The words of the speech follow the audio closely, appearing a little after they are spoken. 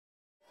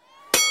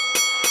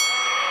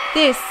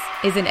This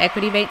is an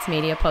Equity Mates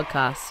Media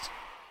podcast.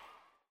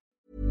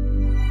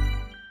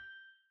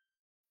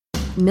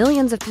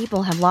 Millions of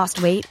people have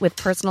lost weight with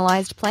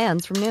personalized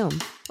plans from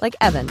Noom. Like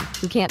Evan,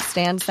 who can't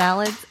stand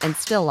salads and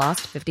still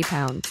lost 50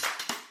 pounds.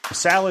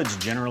 Salads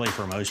generally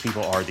for most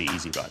people are the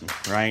easy button,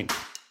 right?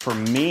 For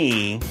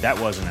me, that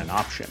wasn't an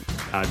option.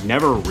 I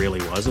never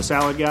really was a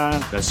salad guy.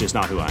 That's just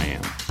not who I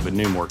am. But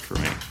Noom worked for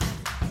me.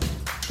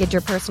 Get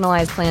your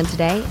personalized plan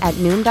today at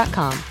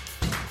Noom.com.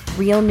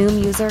 Real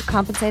Noom user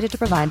compensated to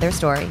provide their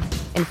story.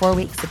 In 4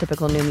 weeks, the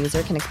typical Noom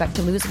user can expect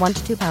to lose 1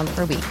 to 2 pounds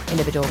per week.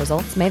 Individual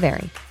results may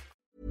vary.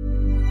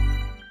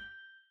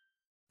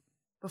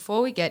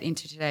 Before we get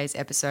into today's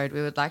episode,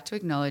 we would like to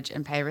acknowledge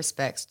and pay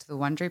respects to the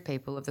Wurundjeri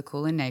people of the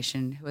Kulin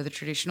Nation, who are the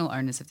traditional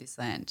owners of this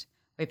land.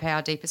 We pay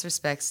our deepest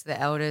respects to the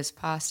elders,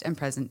 past and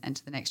present, and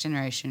to the next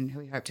generation, who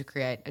we hope to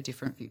create a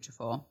different future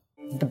for.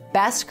 The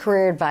best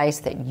career advice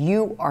that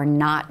you are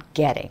not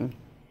getting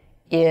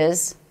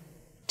is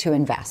to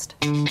invest.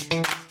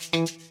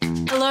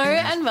 Hello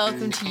and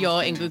welcome to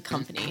You're in Good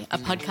Company, a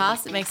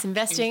podcast that makes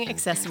investing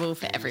accessible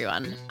for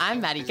everyone. I'm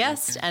Maddie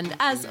Guest, and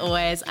as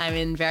always, I'm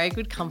in very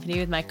good company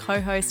with my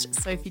co-host,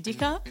 Sophie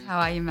Dicker. How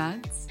are you,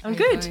 Mads? I'm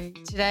good.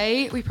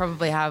 Today, we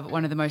probably have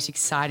one of the most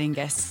exciting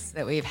guests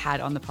that we've had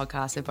on the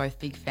podcast. We're both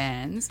big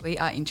fans. We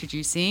are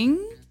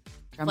introducing...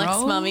 Flex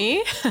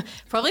Mummy,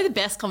 probably the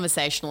best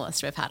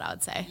conversationalist we've had, I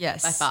would say.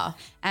 Yes. By far.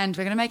 And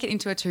we're going to make it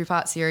into a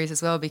 2-part series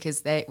as well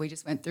because we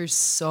just went through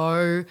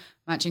so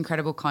much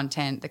incredible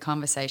content. The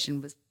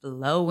conversation was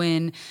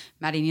blowing.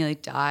 Maddie nearly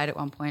died at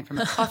one point from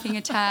a coughing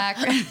attack.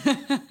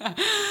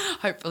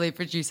 Hopefully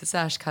producer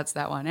Sash cuts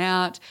that one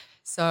out.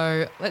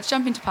 So let's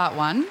jump into part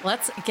 1.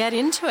 Let's get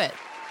into it.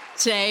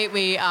 Today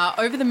we are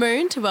over the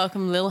moon to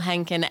welcome Lil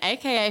Hankin,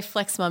 aka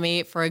Flex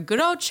Mummy, for a good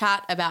old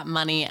chat about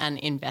money and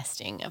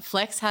investing.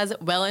 Flex has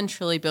well and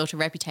truly built a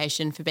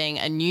reputation for being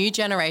a new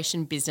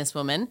generation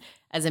businesswoman.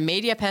 As a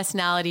media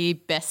personality,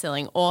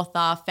 best-selling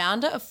author,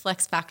 founder of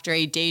Flex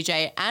Factory,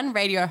 DJ and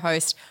radio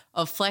host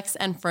of Flex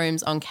and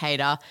Frooms on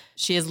Cater,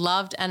 she is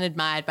loved and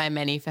admired by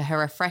many for her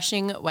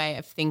refreshing way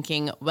of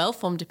thinking,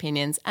 well-formed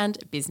opinions and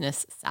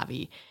business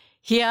savvy.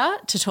 Here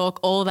to talk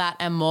all that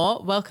and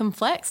more, welcome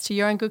Flex to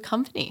You're in Good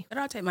Company. But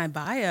I'll take my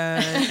bio.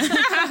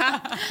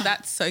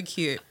 That's so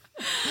cute.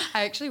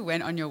 I actually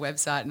went on your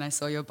website and I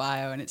saw your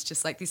bio and it's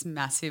just like this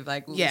massive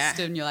list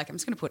and you're like, I'm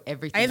just going to put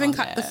everything I even on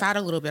cut there. the fat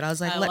a little bit. I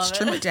was like, let's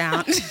trim it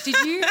down.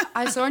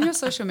 I saw on your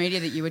social media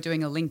that you were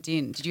doing a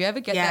LinkedIn. Did you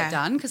ever get that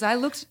done? Because I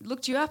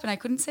looked you up and I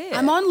couldn't see it.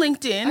 I'm on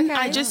LinkedIn. Okay,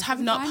 I just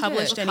have not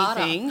published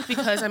anything harder.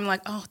 because I'm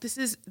like, this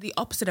is the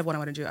opposite of what I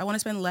want to do. I want to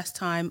spend less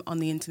time on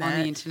the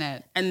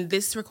internet. And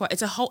this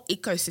it's a whole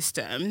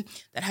ecosystem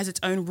that has its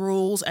own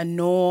rules and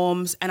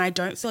norms. And I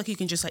don't feel like you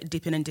can just like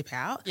dip in and dip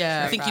out.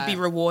 Yeah, I think you'd be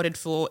rewarded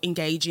for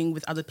engaging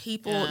with other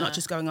people, not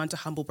just going on to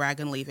humble brag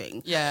and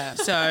leaving. Yeah.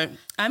 So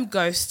I'm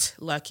ghost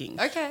lurking.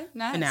 Okay,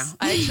 nice. For now.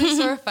 I actually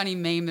saw a funny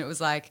meme that was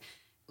like,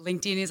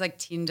 LinkedIn is like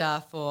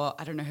Tinder for,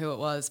 I don't know who it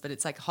was, but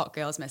it's like hot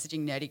girls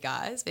messaging nerdy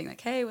guys being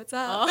like, hey, what's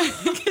up?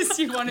 Because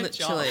you want a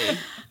job.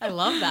 I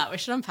love that. We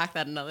should unpack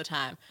that another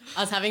time. I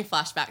was having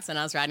flashbacks when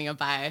I was writing a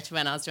bio to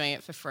when I was doing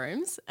it for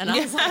Frooms and I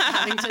was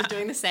like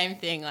doing the same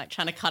thing, like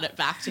trying to cut it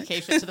back to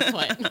keep it to the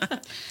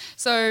point.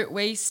 So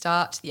we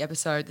start the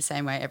episode the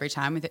same way every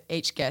time with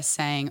each guest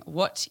saying,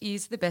 what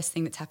is the best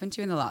thing that's happened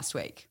to you in the last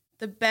week?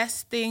 The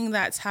best thing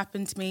that's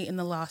happened to me in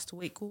the last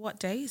week. Well, what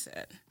day is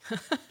it?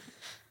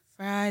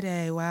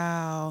 Friday.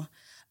 Wow.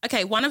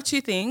 Okay, one of two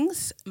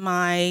things.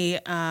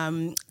 My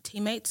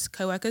teammates,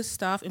 co-workers,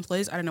 staff,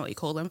 employees, I don't know what you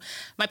call them,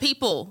 my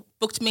people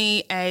booked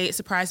me a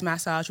surprise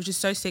massage, which is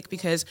so sick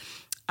because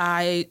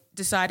I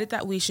decided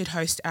that we should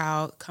host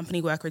our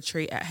company work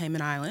retreat at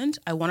Hayman Island.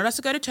 I wanted us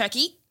to go to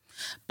Turkey,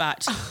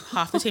 but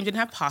half the team didn't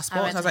have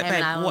passports. I was like,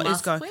 babe, what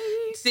is going on?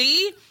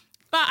 See?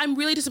 But I'm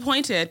really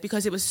disappointed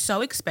because it was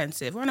so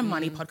expensive. We're on a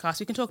money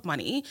podcast. We can talk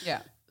money.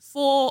 Yeah.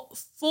 For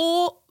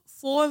four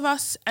of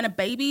us and a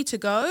baby to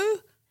go,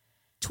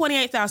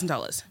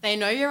 $28,000. They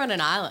know you're on an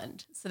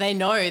island, so they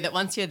know that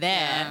once you're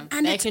there,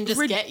 and they it's can just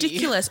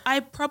ridiculous. get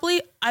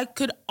you. I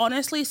could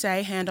honestly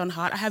say, hand on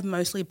heart, I have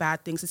mostly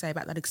bad things to say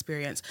about that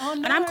experience. Oh,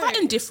 no. And I'm quite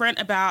indifferent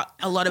about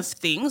a lot of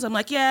things. I'm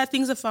like, yeah,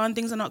 things are fun,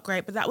 things are not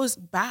great, but that was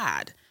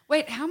bad.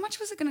 Wait, how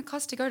much was it going to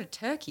cost to go to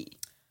Turkey?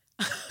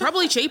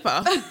 Probably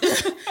cheaper.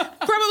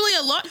 Probably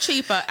a lot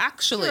cheaper,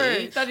 actually.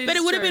 True, that is but it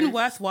would have true. been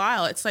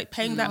worthwhile. It's like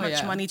paying that much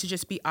yeah. money to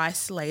just be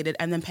isolated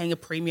and then paying a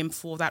premium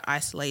for that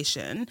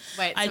isolation.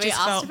 Wait, so we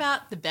asked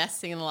about the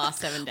best thing in the last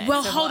 7 days.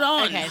 Well, So hold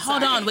what? on. Okay,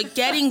 hold sorry. on. We're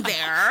getting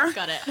there.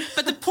 Got it.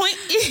 But the point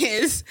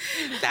is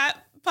that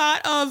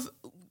part of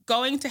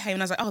going to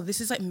Hayman, I was like, oh,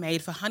 this is like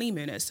made for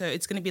honeymooners. So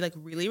it's going to be like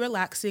really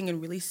relaxing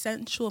and really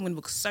sensual. I'm going to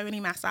book so many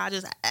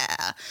massages.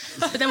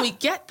 But then we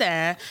get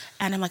there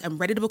and I'm like, I'm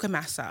ready to book a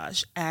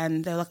massage.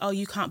 And they're like, oh,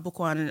 you can't book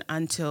one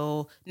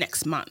until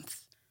next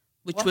month,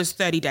 which was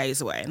 30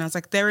 days away. And I was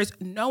like, there is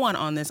no one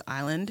on this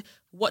island.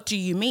 What do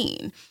you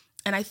mean?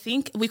 And I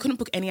think we couldn't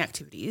book any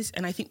activities.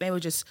 And I think they were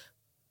just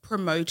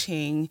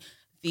promoting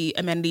the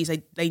amenities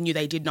they knew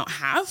they did not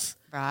have.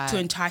 to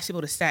entice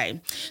people to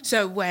stay.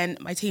 So when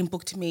my team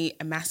booked me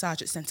a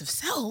massage at Sense of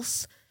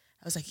Self,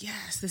 I was like,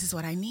 yes, this is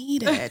what I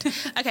needed.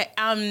 Okay,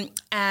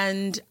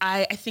 and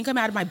I think I'm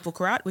out of my book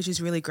rut, which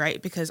is really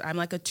great because I'm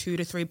like a 2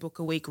 to 3 book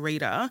a week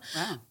reader.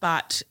 Wow.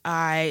 But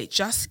I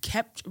just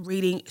kept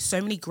reading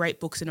so many great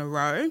books in a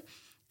row,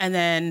 and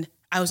then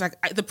I was like,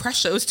 the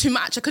pressure was too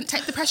much. I couldn't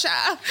take the pressure.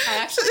 I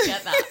actually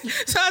get that.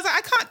 So I was like,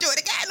 I can't do it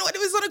again. It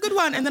was not a good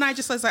one. And then I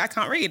just was like, I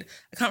can't read.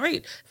 But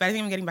I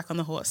think I'm getting back on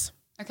the horse.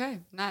 Okay,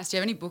 nice. Do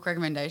you have any book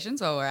recommendations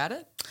while we're at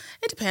it?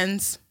 It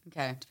depends.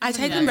 Okay. I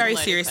take them very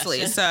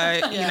seriously. So,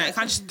 you know, I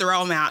can't just throw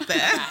them out there.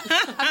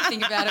 Have a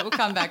think about it. We'll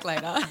come back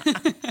later.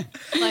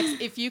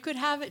 Like, if you could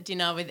have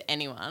dinner with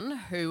anyone,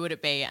 who would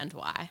it be and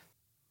why?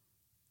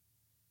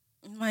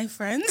 My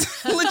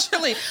friends,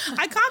 literally.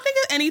 I can't think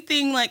of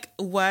anything like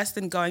worse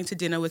than going to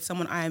dinner with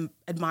someone I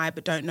admire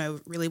but don't know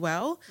really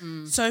well.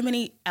 So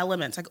many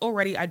elements. Like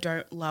already I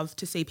don't love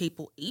to see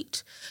people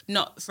eat,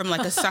 not from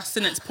like a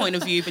sustenance point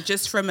of view, but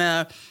just from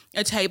a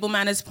table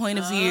manners point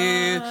of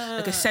view,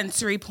 like a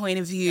sensory point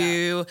of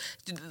view,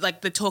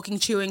 like the talking,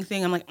 chewing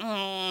thing. I'm like,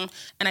 and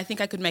I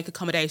think I could make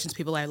accommodations to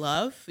people I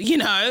love, you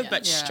know,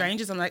 but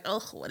strangers, I'm like,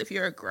 oh, what if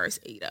you're a gross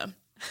eater?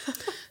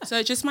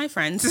 So just my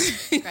friends.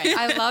 Great.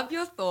 I love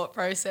your thought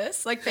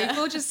process. Like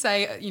people just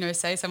say, you know,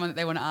 say someone that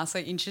they want to ask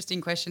like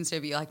interesting questions to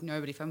be like, no,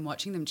 but if I'm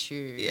watching them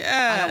chew,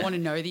 I don't want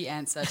to know the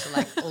answer to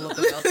like all of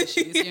the health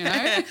issues, you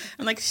know?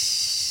 I'm like,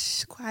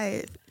 shh,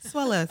 quiet,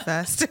 swallow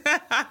first.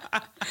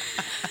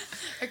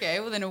 Okay,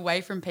 well then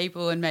away from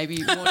people and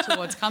maybe more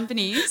towards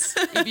companies.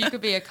 If you could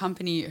be a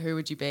company, who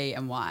would you be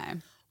and why?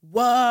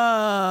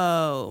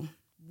 Whoa.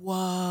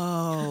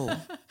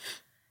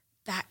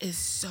 That is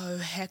so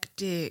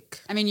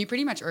hectic. I mean, you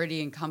pretty much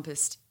already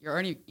encompassed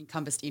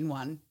in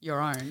one,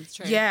 your own.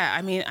 Yeah,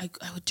 I mean, I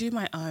would do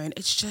my own.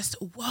 It's just,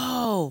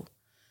 whoa.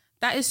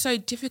 That is so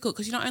difficult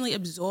because you're not only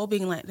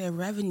absorbing like their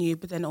revenue,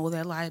 but then all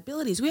their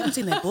liabilities. We haven't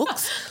seen their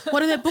books.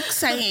 What are their books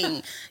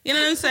saying? You know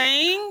what I'm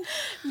saying?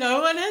 No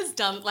one has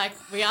done, like,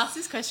 we ask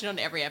this question on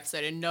every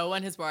episode and no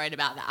one has worried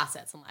about the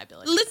assets and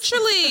liabilities.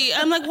 Literally.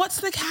 I'm like, what's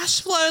the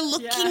cash flow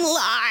looking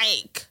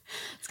like?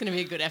 It's going to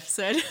be a good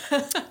episode.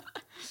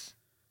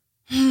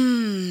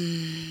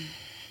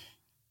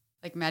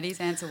 Like Maddie's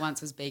answer once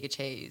was Bega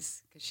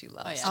Cheese because she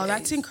loves cheese. Oh,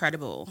 that's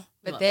incredible.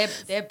 But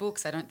their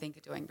books I don't think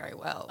are doing very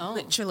well. Oh.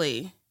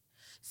 Literally.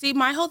 See,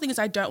 my whole thing is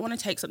I don't want to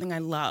take something I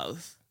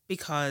love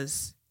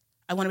because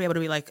I want to be able to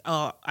be like,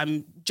 oh,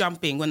 I'm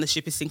jumping when the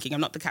ship is sinking. I'm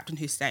not the captain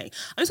who's staying.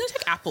 I'm just going to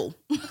take Apple.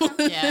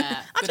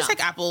 Yeah. I'll just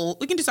take Apple.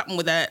 We can do something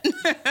with it.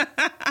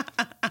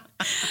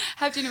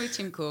 Have dinner with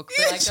Tim Cook.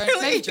 But like,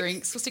 don't maybe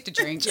drinks. We'll stick to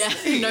drinks. Yeah,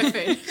 no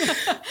food.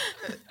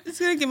 Just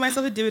going to give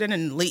myself a dividend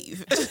and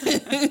leave.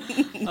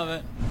 Love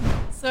it.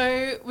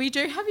 So we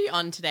do have you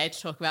on today to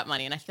talk about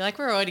money, and I feel like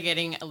we're already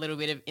getting a little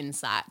bit of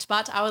insight,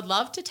 but I would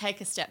love to take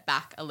a step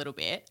back a little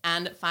bit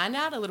and find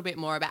out a little bit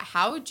more about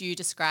how would you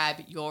describe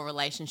your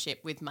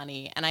relationship with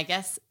money, and I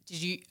guess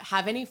did you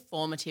have any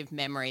formative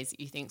memories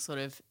that you think sort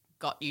of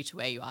got you to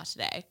where you are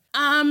today?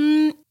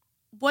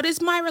 What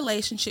is my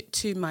relationship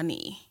to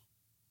money?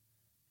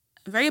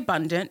 I'm very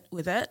abundant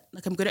with it.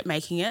 Like I'm good at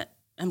making it.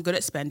 I'm good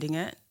at spending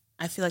it.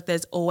 I feel like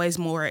there's always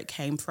more where it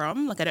came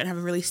from. Like I don't have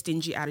a really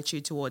stingy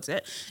attitude towards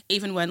it.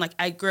 Even when like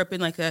I grew up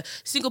in like a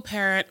single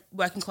parent,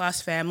 working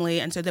class family,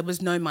 and so there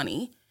was no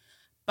money.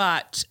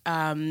 But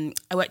I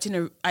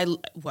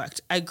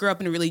grew up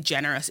in a really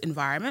generous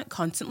environment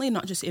constantly,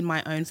 not just in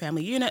my own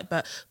family unit,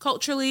 but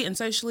culturally and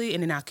socially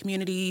and in our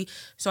community.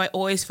 So I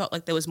always felt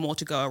like there was more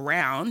to go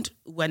around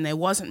when there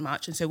wasn't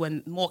much. And so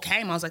when more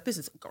came, I was like, this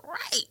is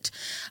great.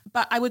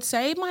 But I would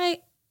say my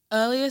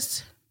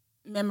earliest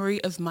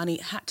memory of money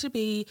had to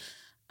be,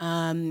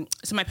 so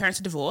my parents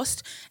are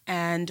divorced,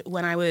 and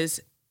when I was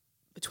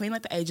between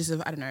like the ages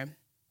of, I don't know,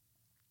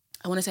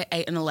 I want to say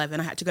 8 and 11,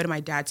 I had to go to my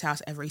dad's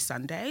house every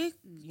Sunday,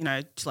 you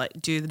know, to like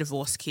do the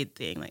divorced kid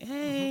thing. Like,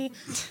 hey,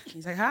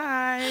 he's like,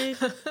 hi.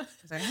 He's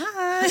like,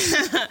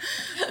 hi.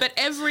 But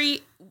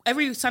every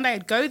Sunday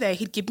I'd go there,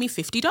 he'd give me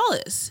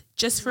 $50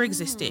 just for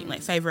existing,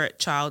 like favorite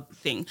child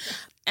thing.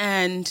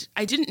 And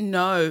I didn't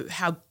know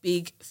how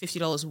big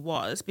 $50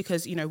 was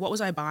because, you know, what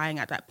was I buying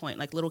at that point?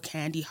 Like little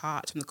candy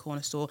hearts from the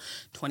corner store,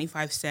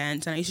 25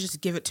 cents. And I used to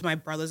just give it to my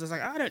brothers. I was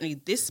like, I don't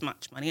need this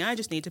much money. I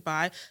just need to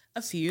buy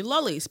a few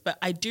lollies. But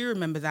I do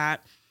remember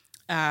that.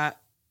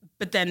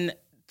 But then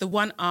the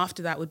one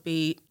after that would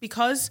be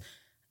because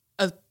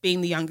of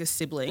being the youngest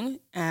sibling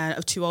and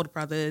of 2 older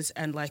brothers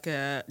and like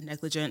a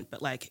negligent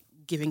but like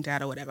giving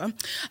dad or whatever.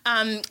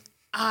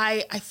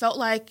 I felt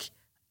like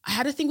I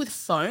had a thing with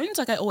phones.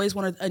 Like I always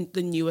wanted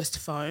the newest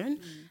phone.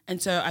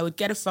 And so I would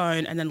get a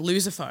phone and then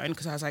lose a phone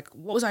because I was like,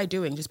 what was I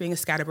doing? Just being a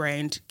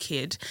scatterbrained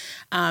kid.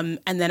 And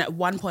then at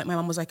one point my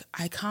mum was like,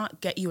 I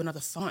can't get you another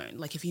phone.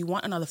 Like if you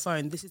want another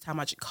phone, this is how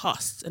much it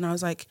costs. And I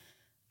was like,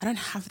 I don't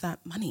have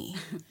that money.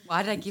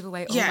 Why did I give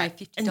away all my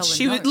 $50 and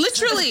she notes? would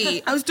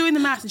literally, I was doing the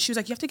math and she was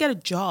like, you have to get a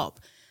job.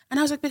 And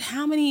I was like, but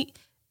how many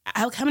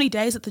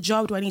days at the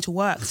job do I need to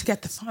work to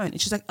get the phone? And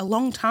she's like, a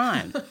long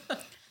time.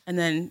 And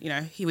then, you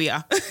know, here we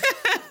are.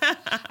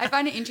 I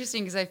find it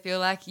interesting because I feel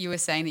like you were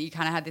saying that you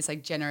kind of had this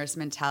like generous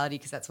mentality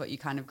because that's what you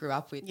kind of grew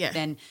up with. Yeah. But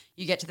then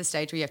you get to the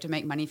stage where you have to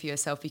make money for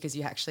yourself because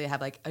you actually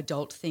have like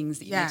adult things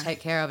that you need to take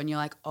care of, and you're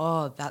like,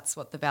 oh, that's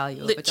what the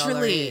value of a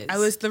dollar is. I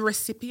was the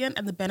recipient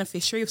and the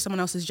beneficiary of someone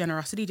else's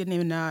generosity. Didn't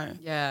even know.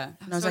 Yeah.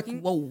 And I was like,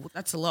 whoa,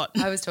 that's a lot.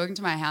 I was talking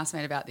to my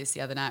housemate about this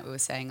the other night. We were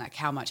saying like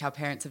how much our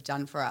parents have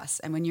done for us.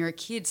 And when you're a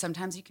kid,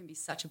 sometimes you can be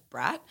such a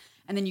brat,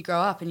 and then you grow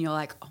up and you're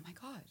like, oh my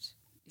God,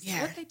 is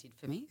that what they did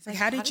for me? It's like,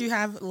 how did you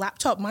have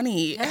laptop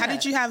money? Yeah. How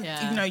did you have,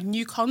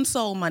 new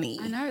console money?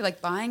 I know, like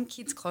buying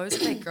kids clothes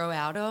that they grow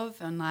out of,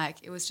 and like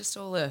it was just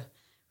all it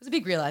was a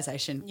big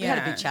realization. We had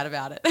a big chat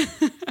about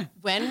it.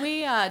 When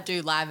we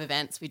do live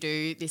events, we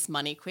do this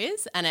money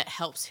quiz, and it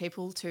helps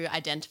people to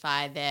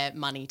identify their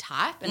money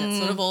type. And it's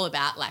sort of all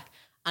about like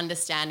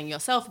understanding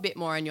yourself a bit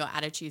more and your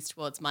attitudes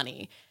towards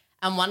money.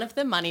 And one of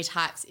the money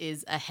types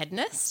is a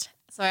hedonist.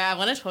 So I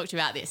want to talk to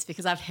you about this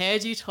because I've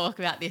heard you talk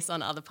about this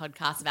on other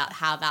podcasts about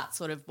how that's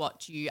sort of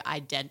what you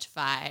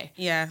identify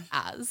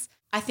as.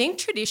 I think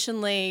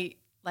traditionally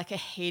like a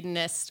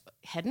hedonist?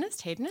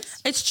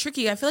 It's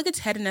tricky. I feel like it's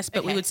hedonist,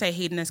 but we would say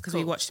hedonist because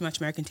we watch too much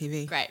American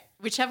TV. Great.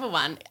 Whichever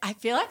one. I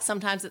feel like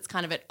sometimes it's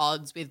kind of at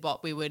odds with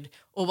what we would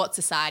or what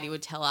society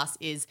would tell us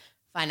is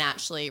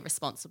financially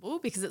responsible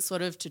because it's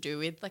sort of to do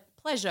with like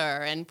pleasure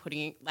and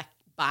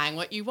buying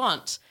what you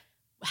want.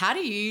 How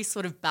do you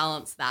sort of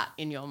balance that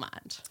in your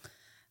mind?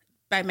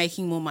 By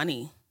making more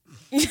money.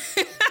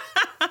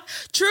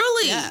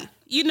 Truly. Yeah.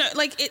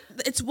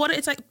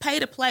 It's like pay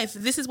to play. So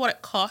this is what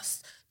it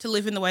costs to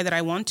live in the way that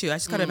I want to. I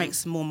just got to make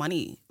some more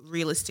money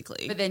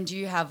realistically. But then do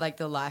you have like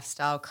the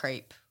lifestyle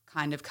creep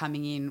kind of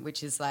coming in,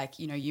 which is like,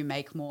 you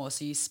make more,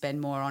 so you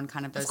spend more on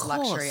kind of those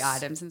luxury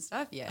items and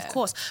stuff? Yeah. Of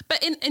course.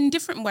 But in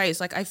different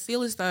ways. Like I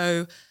feel as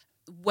though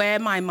where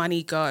my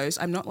money goes,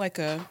 I'm not like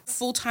a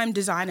full-time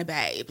designer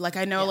babe. Like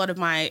I know a lot of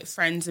my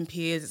friends and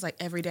peers, it's like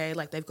every day,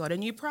 like they've got a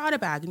new Prada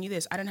bag, a new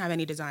this. I don't have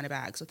any designer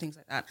bags or things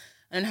like that.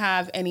 I don't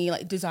have any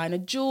like designer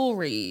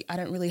jewelry. I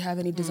don't really have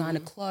any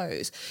designer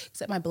clothes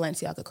except my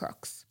Balenciaga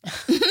Crocs.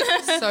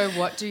 So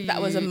what do you...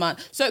 That was a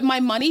month. So my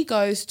money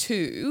goes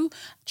to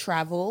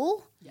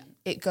travel. Yeah.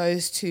 It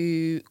goes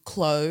to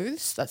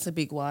clothes. That's a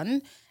big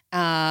one.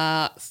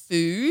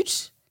 Food.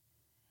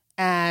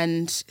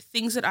 And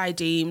things that I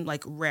deem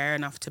like rare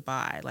enough to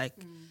buy. Like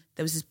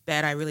there was this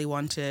bed I really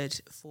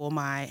wanted for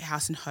my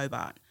house in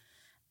Hobart.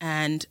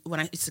 And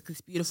it's like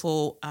this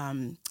beautiful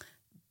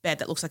bed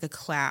that looks like a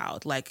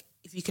cloud. Like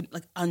if you can,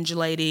 like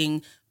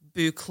undulating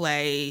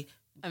boucle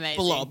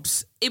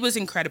blobs. It was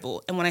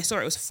incredible. And when I saw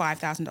it was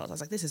 $5,000. I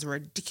was like, this is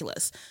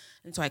ridiculous.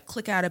 And so I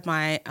click out of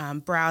my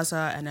browser,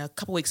 and a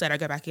couple weeks later I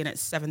go back in at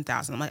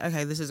 7,000. I'm like,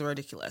 okay, this is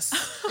ridiculous.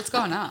 It's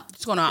gone up.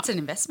 It's gone up. It's an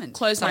investment.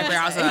 Close my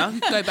browser,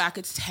 go back,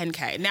 it's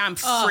 10K. Now I'm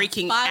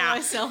freaking out.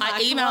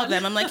 I emailed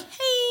them. I'm like,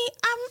 hey,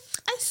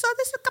 I saw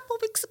this a couple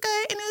weeks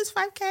ago and it was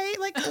 5K.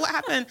 Like, what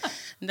happened?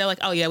 And they're like,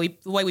 oh yeah,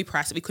 the way we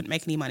priced it, we couldn't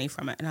make any money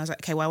from it. And I was like,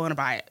 okay, well, I want to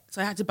buy it.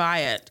 So I had to buy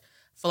it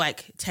for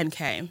like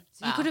 10K.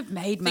 So you could have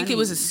made money. I think it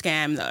was a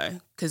scam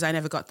though, because I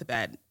never got the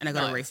bed and I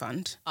got a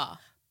refund.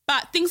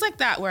 But things like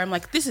that where I'm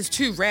like, this is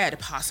too rare to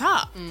pass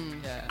up.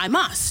 I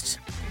must.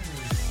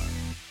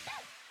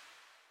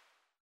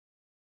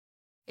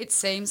 It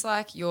seems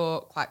like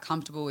you're quite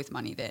comfortable with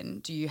money then.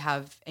 Do you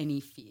have any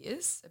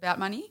fears about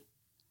money?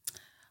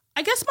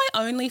 I guess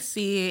my only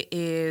fear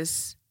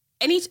is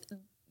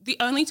the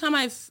only time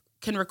I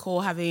can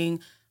recall having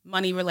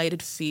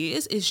money-related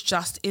fears is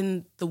just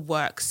in the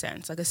work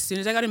sense. Like as soon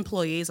as I got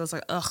employees, I was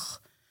like,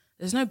 ugh,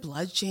 there's no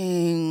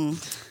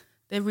bludging.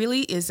 There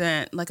really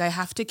isn't. Like I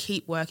have to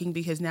keep working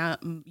because now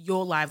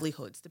your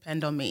livelihoods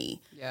depend on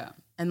me. Yeah.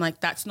 And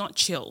like that's not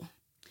chill.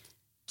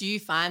 Do you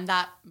find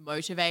that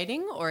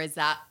motivating or is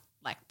that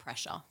like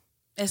pressure?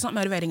 It's not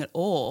motivating at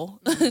all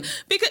because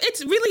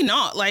it's really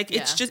not. Like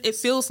it's just, it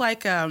feels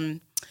like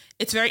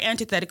it's very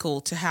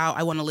antithetical to how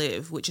I want to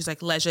live, which is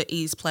like leisure,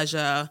 ease,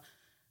 pleasure,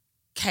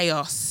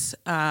 chaos,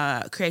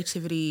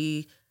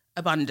 creativity,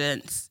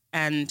 abundance,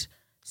 and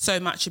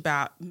so much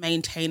about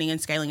maintaining and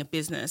scaling a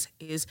business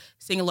is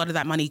seeing a lot of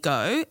that money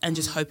go and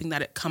just hoping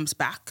that it comes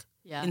back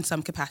in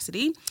some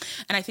capacity.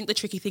 And I think the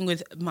tricky thing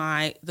with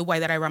the way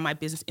that I run my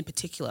business in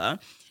particular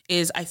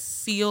is I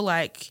feel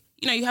like,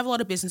 you have a lot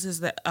of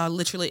businesses that are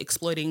literally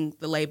exploiting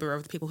the labor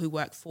of the people who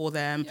work for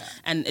them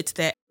and it's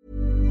their...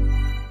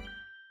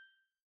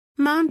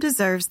 Mom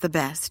deserves the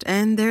best,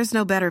 and there's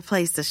no better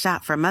place to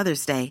shop for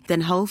Mother's Day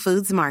than Whole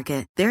Foods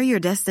Market. They're your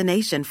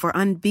destination for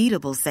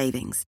unbeatable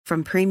savings,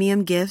 from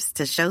premium gifts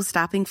to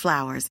show-stopping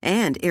flowers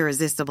and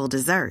irresistible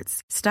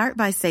desserts. Start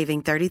by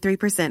saving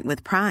 33%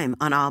 with Prime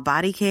on all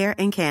body care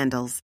and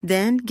candles.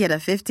 Then get a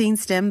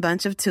 15-stem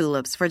bunch of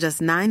tulips for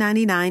just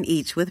 $9.99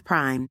 each with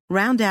Prime.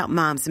 Round out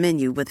Mom's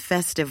menu with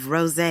festive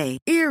rosé,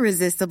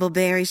 irresistible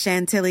berry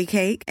chantilly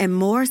cake, and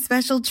more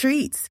special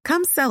treats.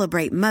 Come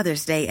celebrate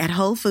Mother's Day at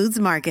Whole Foods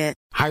Market.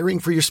 Hiring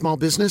for your small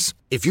business?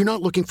 If you're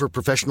not looking for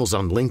professionals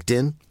on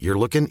LinkedIn, you're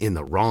looking in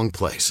the wrong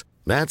place.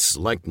 That's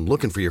like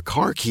looking for your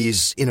car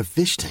keys in a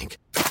fish tank.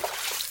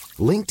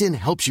 LinkedIn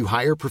helps you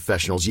hire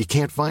professionals you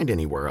can't find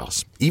anywhere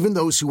else, even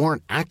those who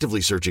aren't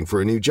actively searching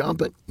for a new job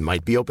but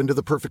might be open to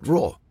the perfect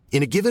role.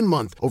 In a given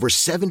month, over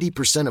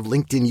 70% of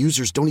LinkedIn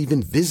users don't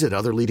even visit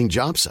other leading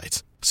job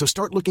sites. So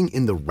start looking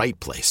in the right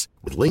place.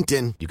 With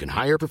LinkedIn, you can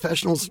hire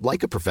professionals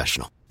like a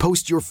professional.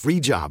 Post your free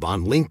job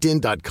on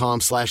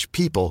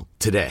linkedin.com/people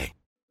today.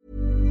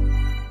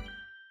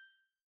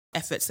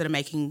 Efforts that are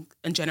making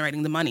and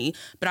generating the money,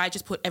 but I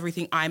just put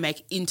everything I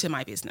make into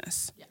my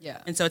business.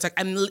 Yeah. And so it's like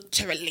I'm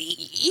literally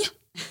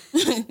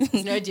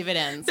There's no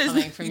dividends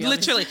coming from your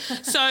literally.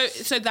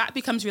 So that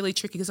becomes really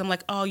tricky because I'm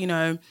like, oh, you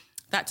know,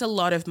 that's a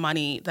lot of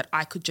money that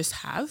I could just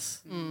have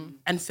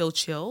and feel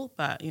chill,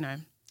 but you know.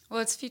 Well,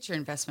 it's future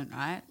investment,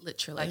 right?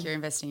 Literally. Like you're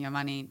investing your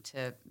money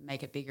to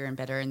make it bigger and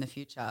better in the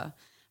future.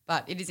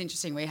 But it is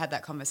interesting. We had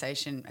that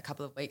conversation a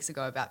couple of weeks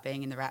ago about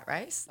being in the rat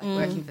race, like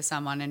working for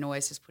someone and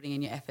always just putting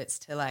in your efforts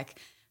to like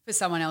for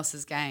someone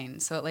else's gain.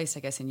 So at least I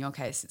guess in your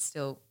case, it's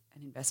still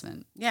an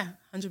investment. Yeah,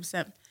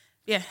 100%.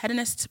 Yeah,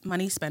 hedonist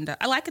money spender.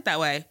 I like it that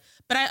way.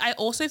 But I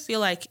also feel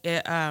like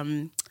it,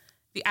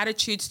 the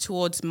attitudes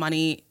towards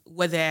money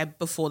were there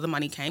before the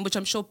money came, which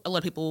I'm sure a lot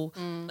of people,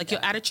 your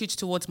attitudes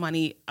towards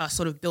money are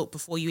sort of built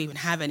before you even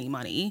have any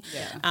money.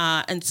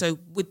 Yeah. And so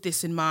with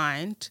this in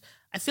mind,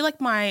 I feel like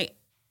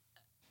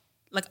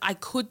I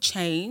could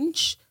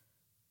change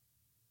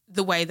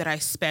the way that I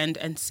spend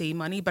and see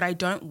money, but I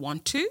don't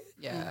want to.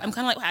 Yeah. I'm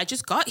kind of like, I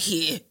just got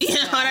here. You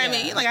know what I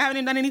mean? Like I haven't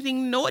even done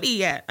anything naughty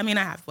yet. I mean,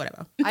 I have,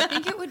 whatever. I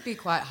think it would be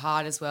quite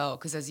hard as well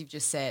because as you've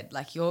just said,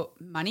 like your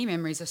money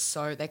memories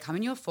they come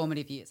in your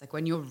formative years, like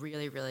when you're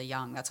really, really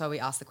young. That's why we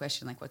ask the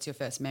question, like, what's your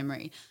first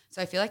memory?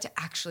 So I feel like to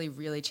actually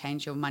really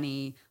change your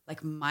money,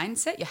 like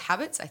mindset, your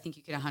habits, I think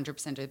you can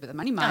 100% do, but the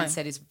money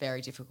mindset is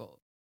very difficult.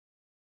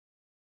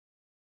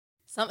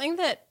 Something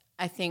that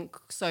I think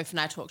Soph and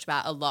I talked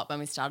about a lot when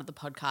we started the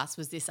podcast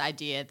was this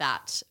idea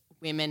that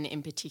women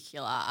in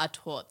particular are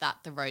taught that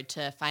the road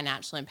to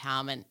financial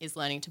empowerment is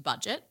learning to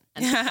budget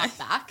and to cut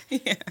back.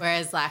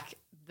 Whereas like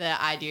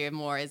the idea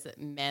more is that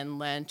men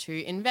learn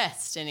to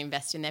invest and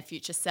invest in their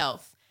future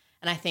self.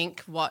 And I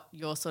think what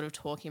you're sort of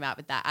talking about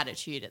with that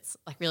attitude, it's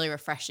like really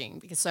refreshing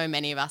because so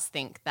many of us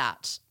think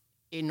that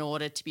in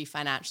order to be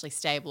financially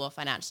stable or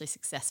financially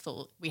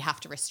successful, we have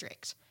to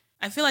restrict.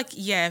 I feel like,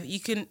 you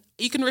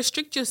can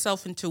restrict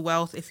yourself into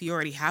wealth if you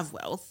already have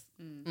wealth.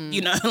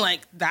 You know,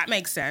 like that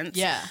makes sense.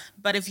 Yeah.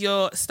 But if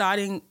you're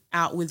starting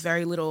out with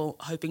very little,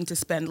 hoping to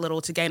spend little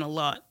to gain a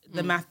lot,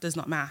 the math does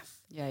not math.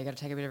 Yeah, you got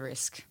to take a bit of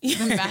risk.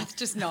 The math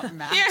just not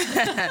math.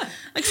 Yeah.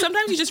 Like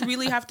sometimes you just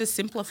really have to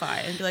simplify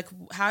and be like,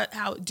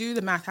 how do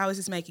the math? How is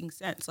this making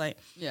sense? Like,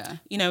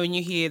 you know, when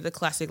you hear the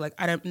classic, like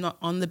not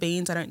on the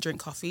beans, I don't drink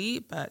coffee,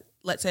 but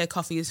let's say a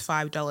coffee is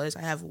 $5.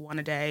 I have one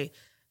a day.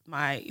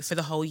 For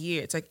the whole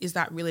year, it's like, is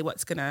that really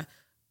what's gonna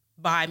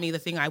buy me the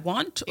thing I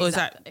want, or is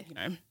that, you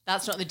know,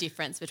 that's not the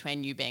difference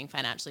between you being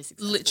financially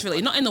successful?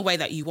 Literally, not in the way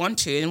that you want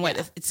to, in the way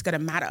that it's gonna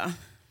matter.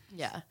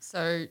 Yeah.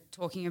 So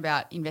talking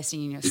about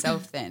investing in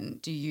yourself, then,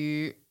 do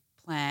you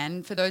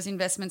plan for those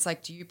investments?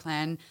 Like, do you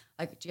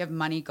have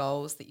money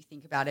goals that you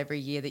think about every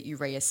year that you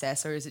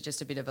reassess, or is it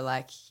just a bit of a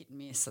like hit and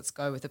miss? Let's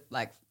go with the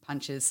like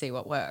punches, see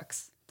what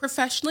works.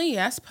 Professionally,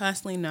 yes.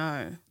 Personally,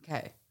 no.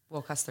 Okay,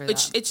 walk us through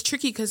that. It's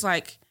tricky because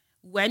like,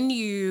 when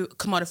you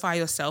commodify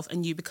yourself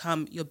and you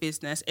become your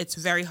business, it's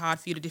very hard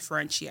for you to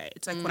differentiate.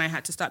 It's like when I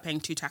had to start paying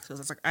 2 taxes,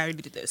 I was like, I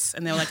already did this.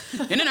 And they were like,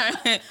 no,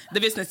 the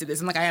business did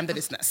this. I'm like, I am the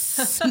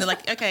business. And they're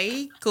like,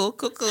 okay, cool.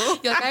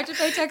 You're like, I have to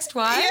pay tax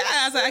twice? Yeah,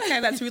 I was like, okay,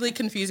 that's really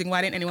confusing.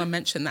 Why didn't anyone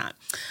mention that?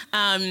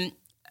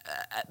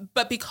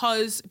 But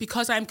because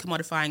I'm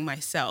commodifying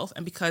myself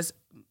and because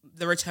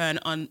the return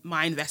on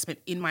my investment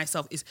in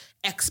myself is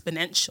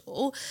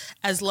exponential,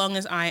 as long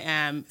as I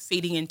am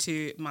feeding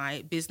into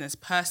my business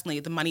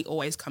personally, the money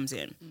always comes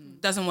in.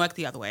 Doesn't work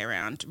the other way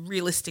around,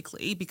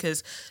 realistically,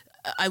 because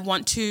I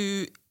want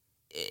to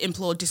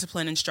implore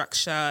discipline and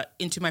structure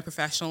into my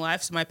professional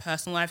life so my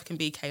personal life can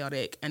be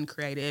chaotic and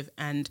creative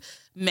and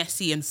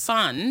messy and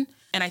fun.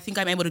 And I think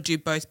I'm able to do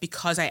both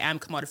because I am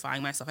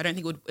commodifying myself. I don't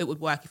think it would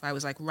work if I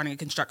was like running a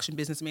construction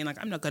business. I mean, like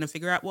I'm not going to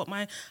figure out what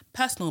my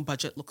personal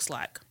budget looks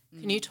like.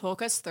 Can you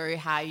talk us through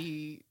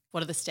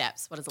what are the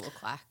steps? What does it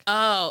look like?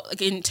 Oh,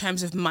 like in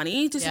terms of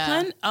money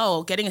discipline? Yeah.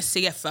 Oh, getting a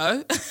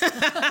CFO.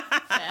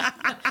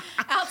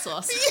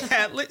 Outsource.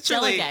 Yeah,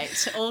 literally.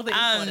 Delegate all the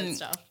important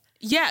stuff.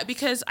 Yeah,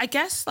 because I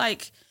guess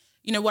like,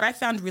 you know, what I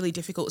found really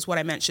difficult is what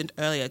I mentioned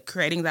earlier,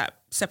 creating that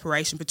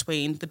separation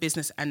between the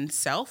business and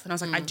self. And I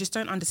was like, I just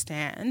don't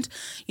understand,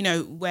 you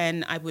know,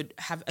 when I would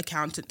have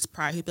accountants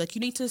prior who'd be like,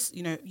 you need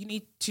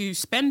to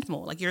spend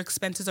more. Like your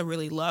expenses are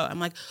really low.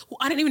 I'm like, well,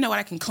 I don't even know what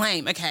I can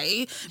claim.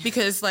 Okay.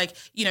 Because like,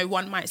 you know,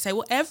 one might say,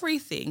 well,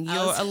 everything,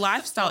 you're a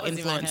lifestyle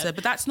influencer,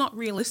 but that's not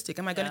realistic.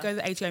 Am I going to go to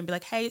the ATO and be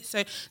like, hey,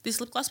 so this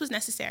lip gloss was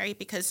necessary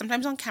because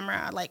sometimes on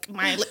camera, like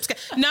my lips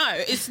no,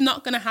 it's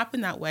not going to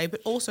happen that way.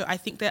 But also I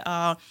think there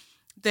are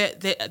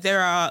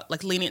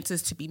like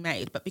leniences to be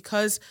made, but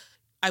because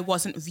I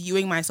wasn't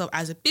viewing myself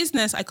as a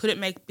business, I couldn't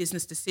make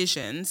business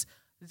decisions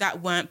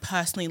that weren't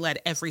personally led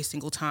every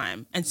single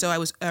time. And so I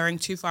was erring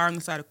too far on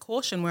the side of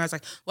caution where I was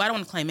like, well, I don't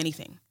want to claim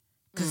anything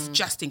because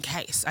just in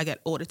case I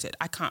get audited,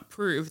 I can't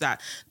prove that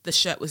the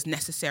shirt was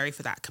necessary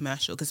for that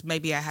commercial because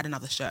maybe I had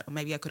another shirt or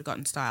maybe I could have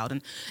gotten styled.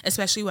 And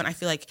especially when I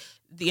feel like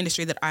the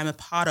industry that I'm a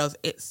part of,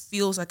 it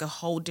feels like a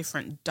whole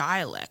different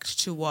dialect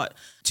to what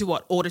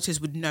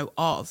auditors would know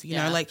of, you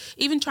know, like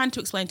even trying to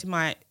explain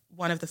to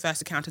one of the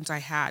first accountants I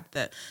had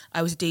that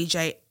I was a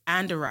DJ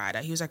and a writer.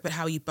 He was like, but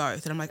how are you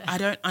both? And I'm like, I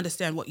don't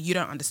understand what you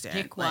don't understand.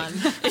 Pick like,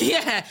 one.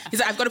 Yeah. He's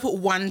like, I've got to put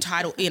one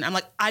title in. I'm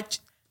like,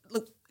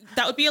 look,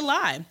 that would be a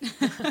lie.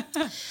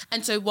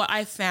 And so what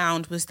I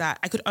found was that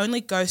I could only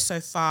go so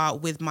far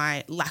with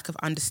my lack of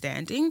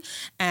understanding.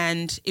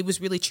 And it was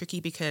really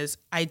tricky because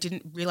I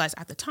didn't realize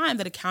at the time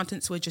that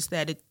accountants were just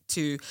there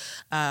to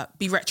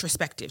be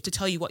retrospective, to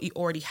tell you what you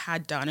already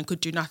had done and could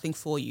do nothing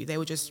for you. They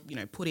were just, you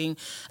know,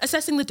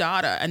 assessing the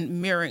data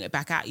and mirroring it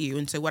back at you.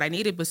 And so what I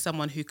needed was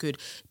someone who could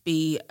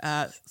be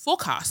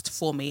forecast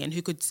for me and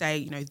who could say,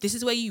 you know, this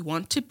is where you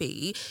want to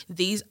be.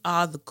 These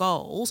are the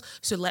goals.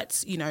 So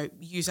let's, you know,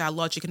 use our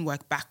logic and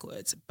work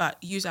backwards,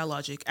 but use our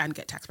logic and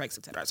get tax breaks,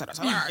 et cetera,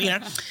 you know.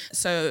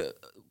 So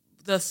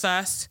the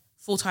first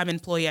full-time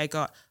employee I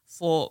got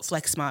for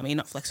Flex Mami,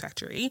 not Flex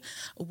Factory,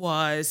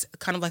 was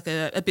kind of like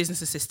a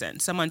business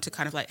assistant, someone to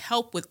kind of like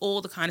help with all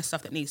the kind of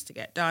stuff that needs to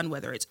get done,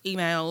 whether it's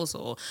emails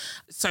or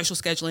social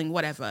scheduling,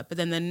 whatever. But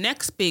then the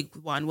next big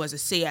one was a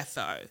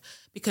CFO,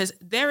 because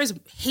there is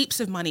heaps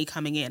of money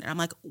coming in. And I'm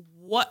like,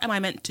 what am I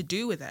meant to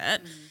do with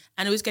it?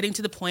 And it was getting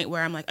to the point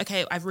where I'm like,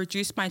 okay, I've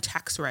reduced my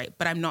tax rate,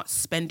 but I'm not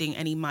spending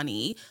any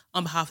money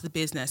on behalf of the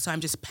business. So I'm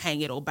just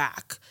paying it all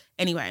back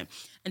anyway.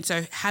 And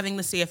so having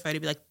the CFO to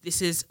be like,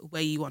 this is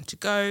where you want to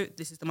go.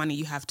 This is the money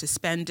you have to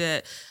spend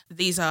it.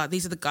 These are the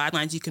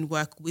guidelines you can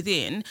work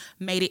within,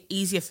 made it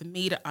easier for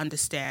me to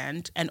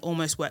understand and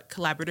almost work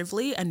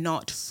collaboratively and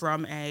not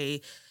from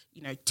a,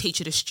 you know,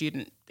 teacher to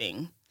student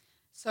thing.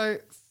 So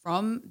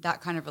from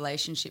that kind of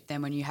relationship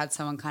then, when you had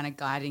someone kind of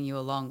guiding you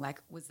along,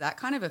 like was that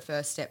kind of a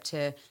first step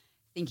to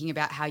thinking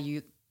about how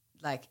you,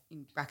 like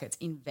in brackets,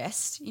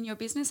 invest in your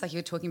business? Like you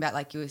were talking about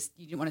like you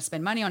didn't want to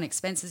spend money on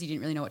expenses, you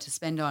didn't really know what to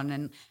spend on,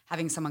 and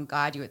having someone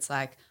guide you, it's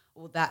like,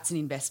 well, that's an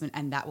investment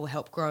and that will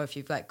help grow if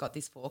you've like got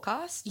this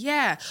forecast.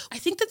 Yeah. I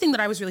think the thing that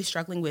I was really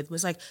struggling with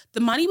was like the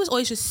money was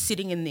always just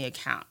sitting in the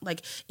account.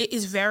 Like it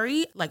is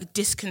very like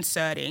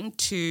disconcerting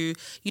to,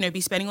 you know,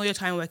 be spending all your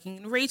time working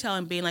in retail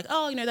and being like,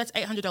 oh, you know, that's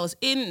 $800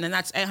 in and then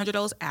that's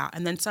 $800 out.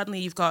 And then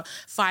suddenly you've got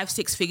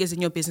 5-6 figures in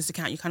your business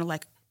account. You're kind of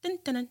like, dun,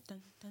 dun, dun,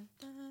 dun, dun,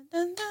 dun,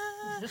 dun, dun.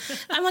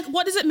 I'm like,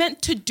 what is it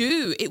meant to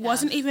do? It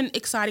wasn't even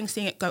exciting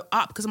seeing it go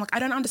up because I'm like, I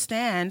don't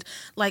understand.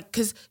 Like,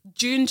 because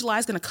June, July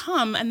is going to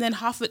come and then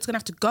half of it's going to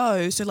have to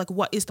go. So like,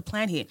 what is the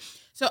plan here?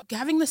 So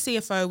having the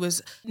CFO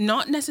was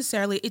not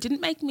necessarily, it didn't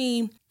make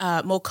me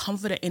more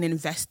confident in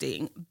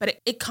investing,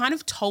 but it kind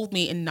of told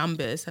me in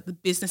numbers that the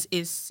business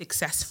is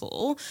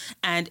successful,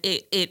 and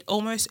it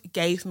almost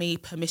gave me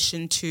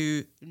permission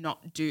to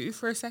not do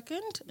for a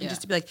second and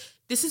just to be like,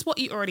 this is what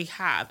you already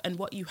have, and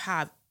what you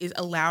have is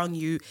allowing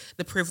you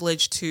the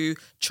privilege to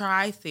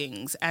try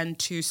things and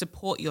to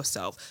support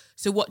yourself.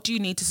 So what do you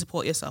need to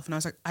support yourself? And I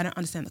was like, I don't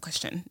understand the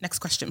question. Next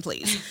question,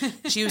 please.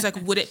 She was like,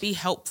 would it be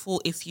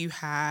helpful if you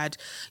had,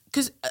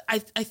 because I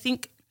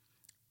think,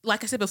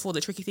 like I said before, the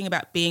tricky thing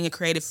about being a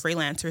creative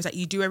freelancer is that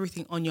you do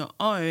everything on your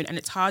own, and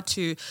it's hard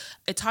to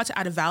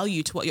add a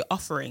value to what you're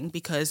offering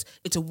because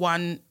it's a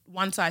one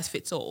size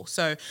fits all.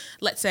 So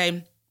let's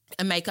say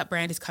a makeup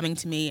brand is coming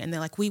to me and they're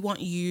like, we want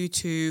you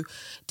to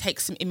take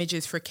some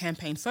images for a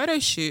campaign photo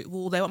shoot.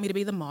 Well, they want me to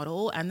be the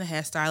model and the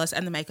hairstylist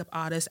and the makeup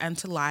artist and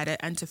to light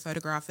it and to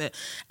photograph it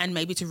and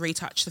maybe to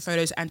retouch the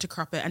photos and to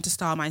crop it and to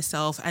style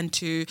myself and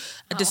to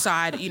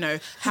decide, you know,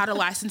 how to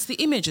license the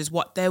images,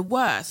 what they're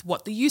worth,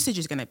 what the usage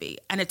is going to be.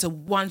 And it's a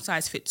one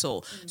size fits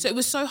all. So it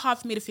was so hard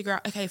for me to figure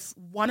out, okay, if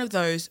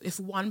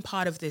one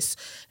part of this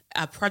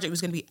project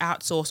was going to be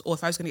outsourced or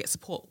if I was going to get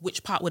support,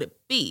 which part would it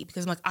be?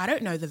 Because I'm like, I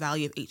don't know the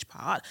value of each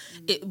part.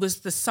 It was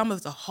the sum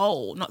of the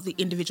whole, not the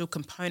individual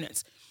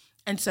components.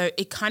 And so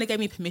it kind of gave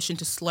me permission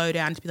to slow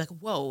down, to be like,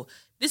 whoa,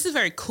 this is a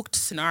very cooked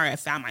scenario I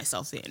found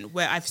myself in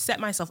where I've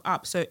set myself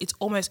up so it's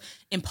almost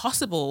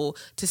impossible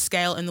to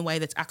scale in the way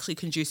that's actually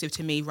conducive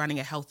to me running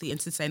a healthy and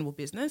sustainable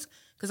business.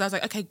 Because I was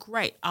like, okay,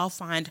 great, I'll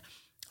find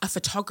a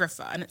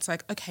photographer. And it's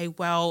like, okay,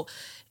 well,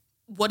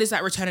 what is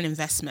that return on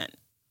investment?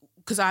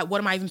 Because what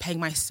am I even paying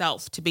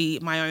myself to be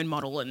my own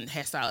model and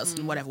hairstylist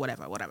and whatever.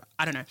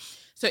 I don't know.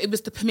 So it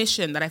was the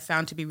permission that I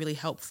found to be really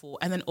helpful.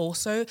 And then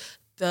also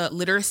the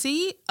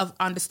literacy of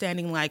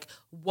understanding like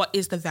what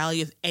is the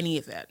value of any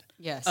of it.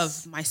 Yes.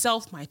 Of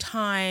myself, my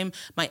time,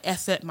 my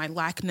effort, my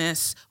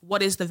likeness.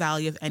 What is the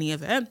value of any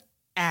of it?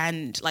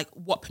 And like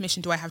what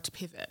permission do I have to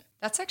pivot?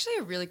 That's actually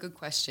a really good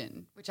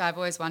question, which I've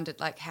always wondered,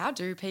 like, how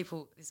do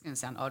people, this is going to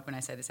sound odd when I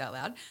say this out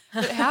loud,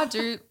 but how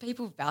do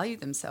people value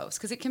themselves?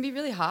 Because it can be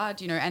really hard,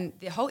 you know, and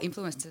the whole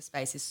influencer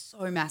space is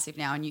so massive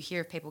now, and you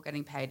hear of people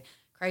getting paid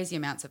crazy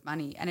amounts of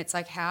money. And it's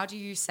like, how do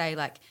you say,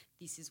 like,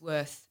 this is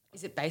worth,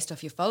 is it based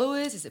off your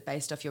followers? Is it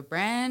based off your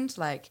brand?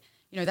 Like,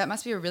 that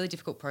must be a really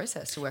difficult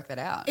process to work that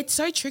out. It's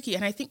so tricky.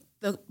 And I think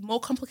the more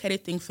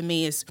complicated thing for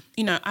me is,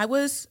 I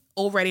was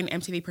already an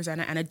MTV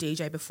presenter and a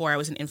DJ before I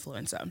was an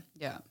influencer.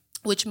 Yeah.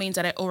 Which means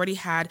that I already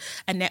had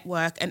a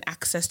network and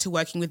access to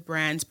working with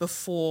brands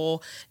before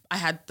I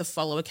had the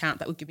follow account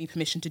that would give me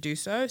permission to do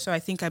so. So I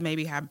think I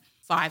maybe had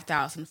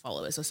 5,000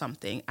 followers or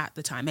something at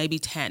the time, maybe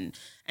 10.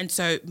 And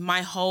so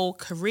my whole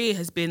career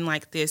has been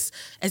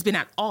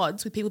at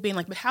odds with people being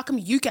like, but how come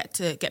you get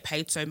to get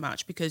paid so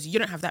much because you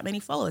don't have that many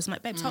followers? I'm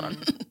like, babes, hold on.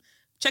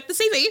 Check the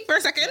CV for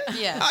a second.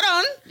 Yeah.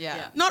 Hold on.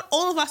 Yeah. Not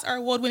all of us are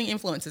award-winning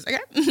influencers, okay?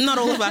 Not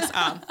all of us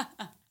are.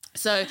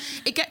 So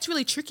it gets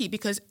really tricky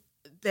because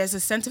there's a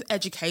sense of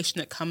education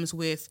that comes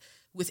with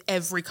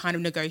every kind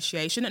of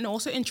negotiation and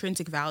also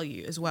intrinsic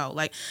value as well.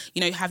 Like,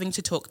 having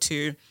to talk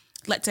to,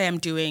 let's say I'm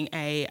doing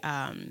a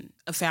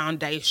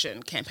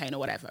foundation campaign or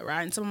whatever,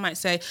 right? And someone might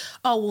say,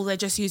 oh, well, they're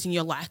just using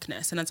your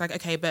likeness. And it's like,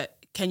 okay, but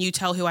can you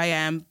tell who I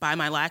am by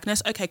my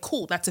likeness? Okay,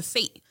 cool. That's a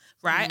fee.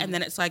 Right. And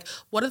then it's like,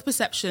 what are the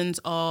perceptions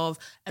of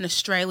an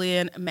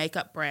Australian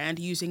makeup brand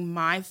using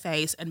my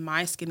face and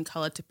my skin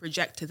color to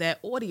project to their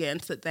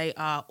audience that they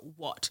are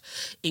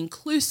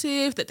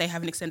inclusive, that they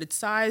have an extended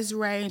size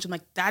range. And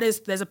like,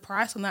 there's a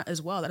price on that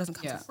as well. That doesn't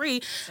come for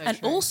free. So and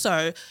true.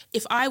 Also,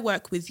 if I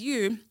work with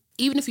you,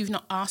 even if you've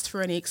not asked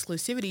for any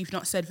exclusivity, you've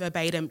not said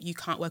verbatim, you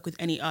can't work with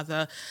any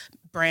other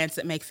brands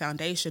that make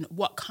foundation,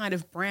 what kind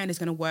of brand is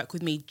going to work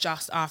with me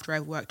just after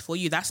I've worked for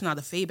you? That's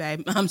another fee,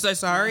 babe. I'm so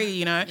sorry,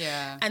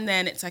 Yeah. And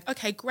then it's like,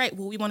 okay, great.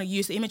 Well, we want to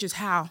use the images.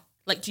 How?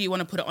 Like, do you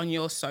want to put it on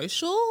your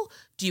social?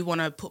 Do you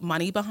want to put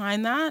money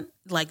behind that?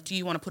 Like, do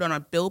you want to put it on a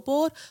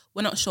billboard?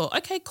 We're not sure.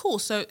 Okay, cool.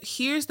 So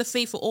here's the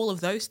fee for all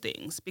of those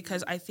things,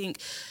 because I think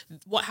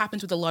what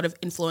happens with a lot of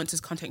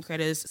influencers, content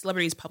creators,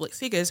 celebrities, public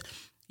figures,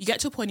 you get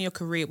to a point in your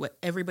career where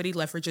everybody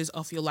leverages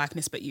off your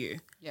likeness but you.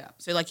 Yeah.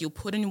 So like, you'll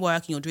put in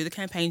work and you'll do the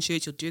campaign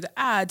shoots, you'll do the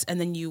ads,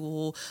 and then you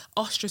will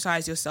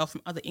ostracize yourself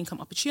from other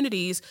income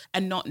opportunities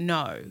and not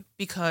know,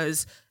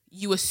 because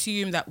you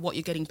assume that what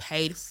you're getting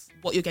paid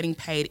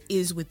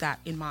is with that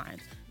in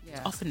mind. Yeah.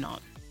 It's often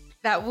not.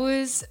 That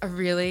was a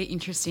really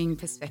interesting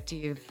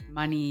perspective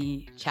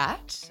money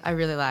chat. I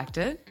really liked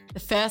it. The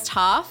first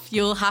half,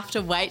 you'll have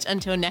to wait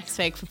until next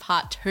week for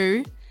part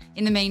 2.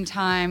 In the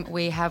meantime,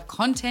 we have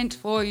content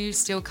for you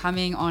still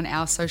coming on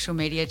our social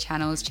media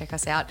channels. Check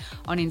us out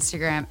on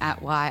Instagram at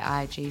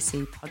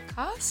YIGC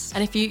Podcast.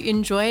 And if you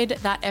enjoyed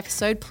that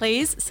episode,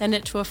 please send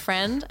it to a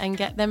friend and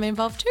get them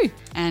involved too.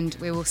 And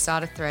we will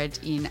start a thread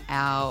in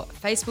our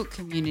Facebook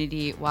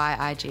community,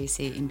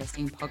 YIGC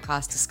Investing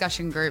Podcast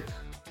discussion group.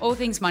 All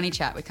things money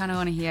chat. We kind of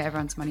want to hear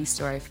everyone's money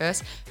story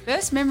first.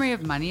 First memory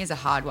of money is a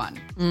hard one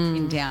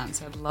in down,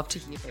 so I'd love to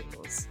hear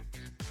people's.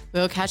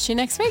 We'll catch you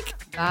next week.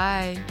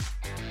 Bye.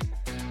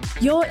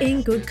 You're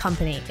in Good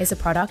Company is a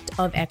product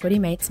of Equity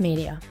Mates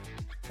Media.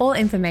 All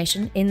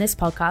information in this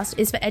podcast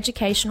is for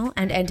educational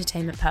and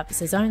entertainment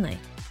purposes only.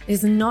 It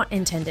is not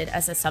intended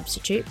as a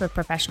substitute for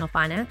professional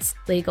finance,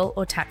 legal,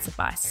 or tax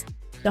advice.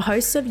 The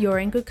hosts of You're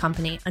in Good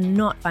Company are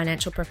not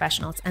financial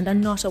professionals and are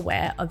not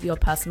aware of your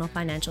personal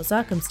financial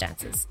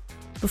circumstances.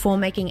 Before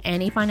making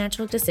any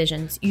financial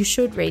decisions, you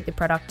should read the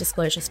product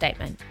disclosure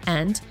statement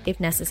and, if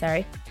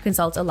necessary,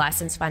 consult a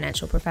licensed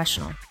financial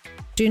professional.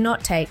 Do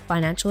not take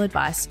financial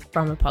advice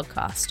from a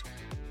podcast.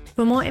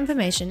 For more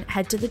information,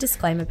 head to the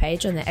disclaimer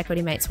page on the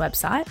Equity Mates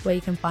website, where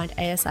you can find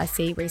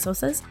ASIC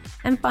resources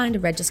and find a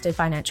registered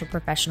financial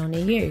professional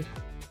near you.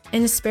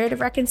 In the spirit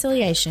of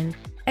reconciliation,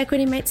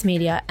 Equity Mates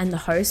Media and the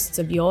hosts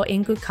of You're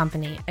in Good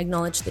Company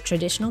acknowledge the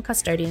traditional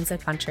custodians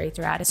of country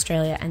throughout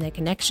Australia and their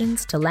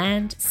connections to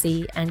land,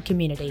 sea, and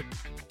community.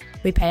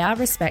 We pay our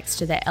respects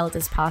to their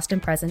elders past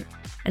and present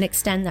and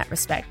extend that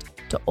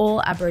respect to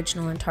all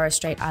Aboriginal and Torres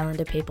Strait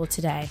Islander people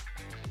today.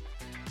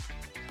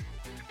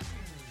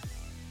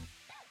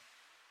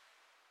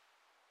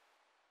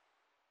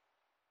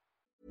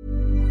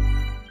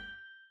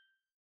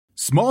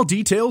 Small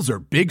details are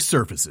big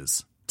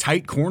surfaces.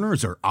 Tight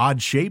corners are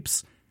odd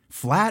shapes.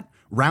 Flat,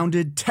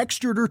 rounded,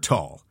 textured, or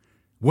tall.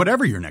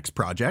 Whatever your next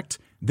project,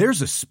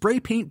 there's a spray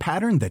paint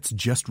pattern that's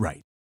just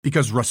right.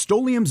 Because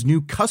Rust-Oleum's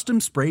new Custom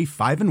Spray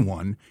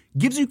 5-in-1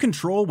 gives you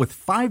control with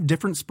 5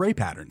 different spray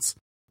patterns.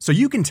 So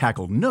you can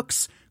tackle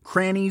nooks,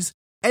 crannies,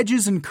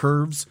 edges, and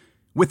curves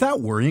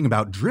without worrying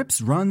about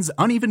drips, runs,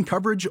 uneven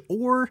coverage,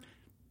 or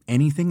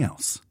anything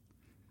else.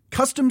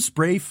 Custom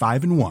Spray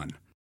 5-in-1.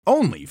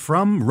 Only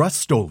from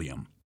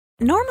Rust-Oleum.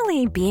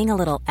 Normally, being a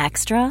little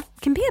extra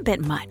can be a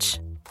bit much.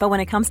 But when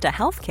it comes to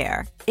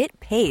healthcare, it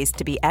pays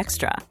to be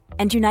extra.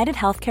 And United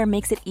Healthcare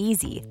makes it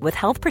easy with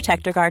Health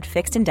Protector Guard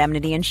fixed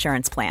indemnity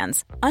insurance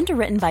plans.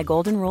 Underwritten by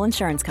Golden Rule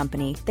Insurance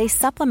Company, they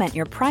supplement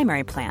your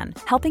primary plan,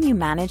 helping you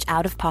manage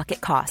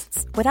out-of-pocket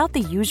costs without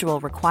the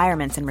usual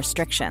requirements and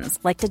restrictions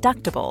like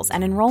deductibles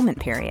and enrollment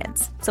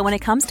periods. So when it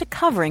comes to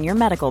covering your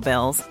medical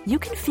bills, you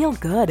can feel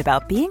good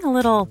about being a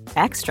little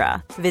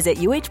extra. Visit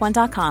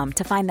UH1.com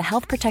to find the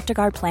Health Protector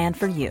Guard plan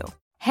for you.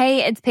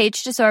 Hey, it's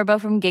Paige DeSorbo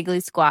from Giggly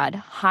Squad.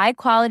 High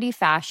quality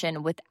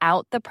fashion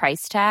without the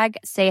price tag.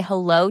 Say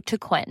hello to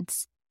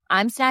Quince.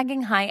 I'm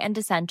snagging high-end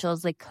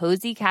essentials like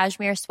cozy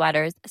cashmere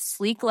sweaters,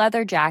 sleek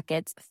leather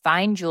jackets,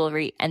 fine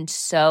jewelry, and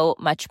so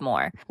much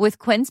more. With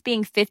Quince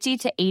being 50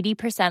 to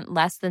 80%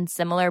 less than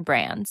similar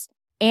brands.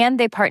 And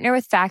they partner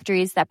with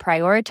factories that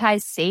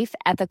prioritize safe,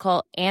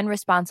 ethical, and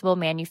responsible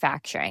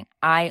manufacturing.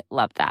 I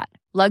love that.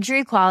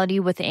 Luxury quality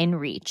within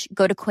reach.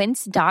 Go to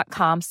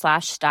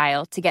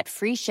quince.com/style to get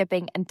free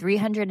shipping and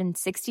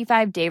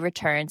 365-day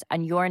returns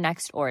on your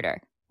next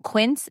order.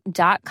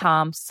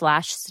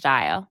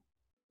 Quince.com/style.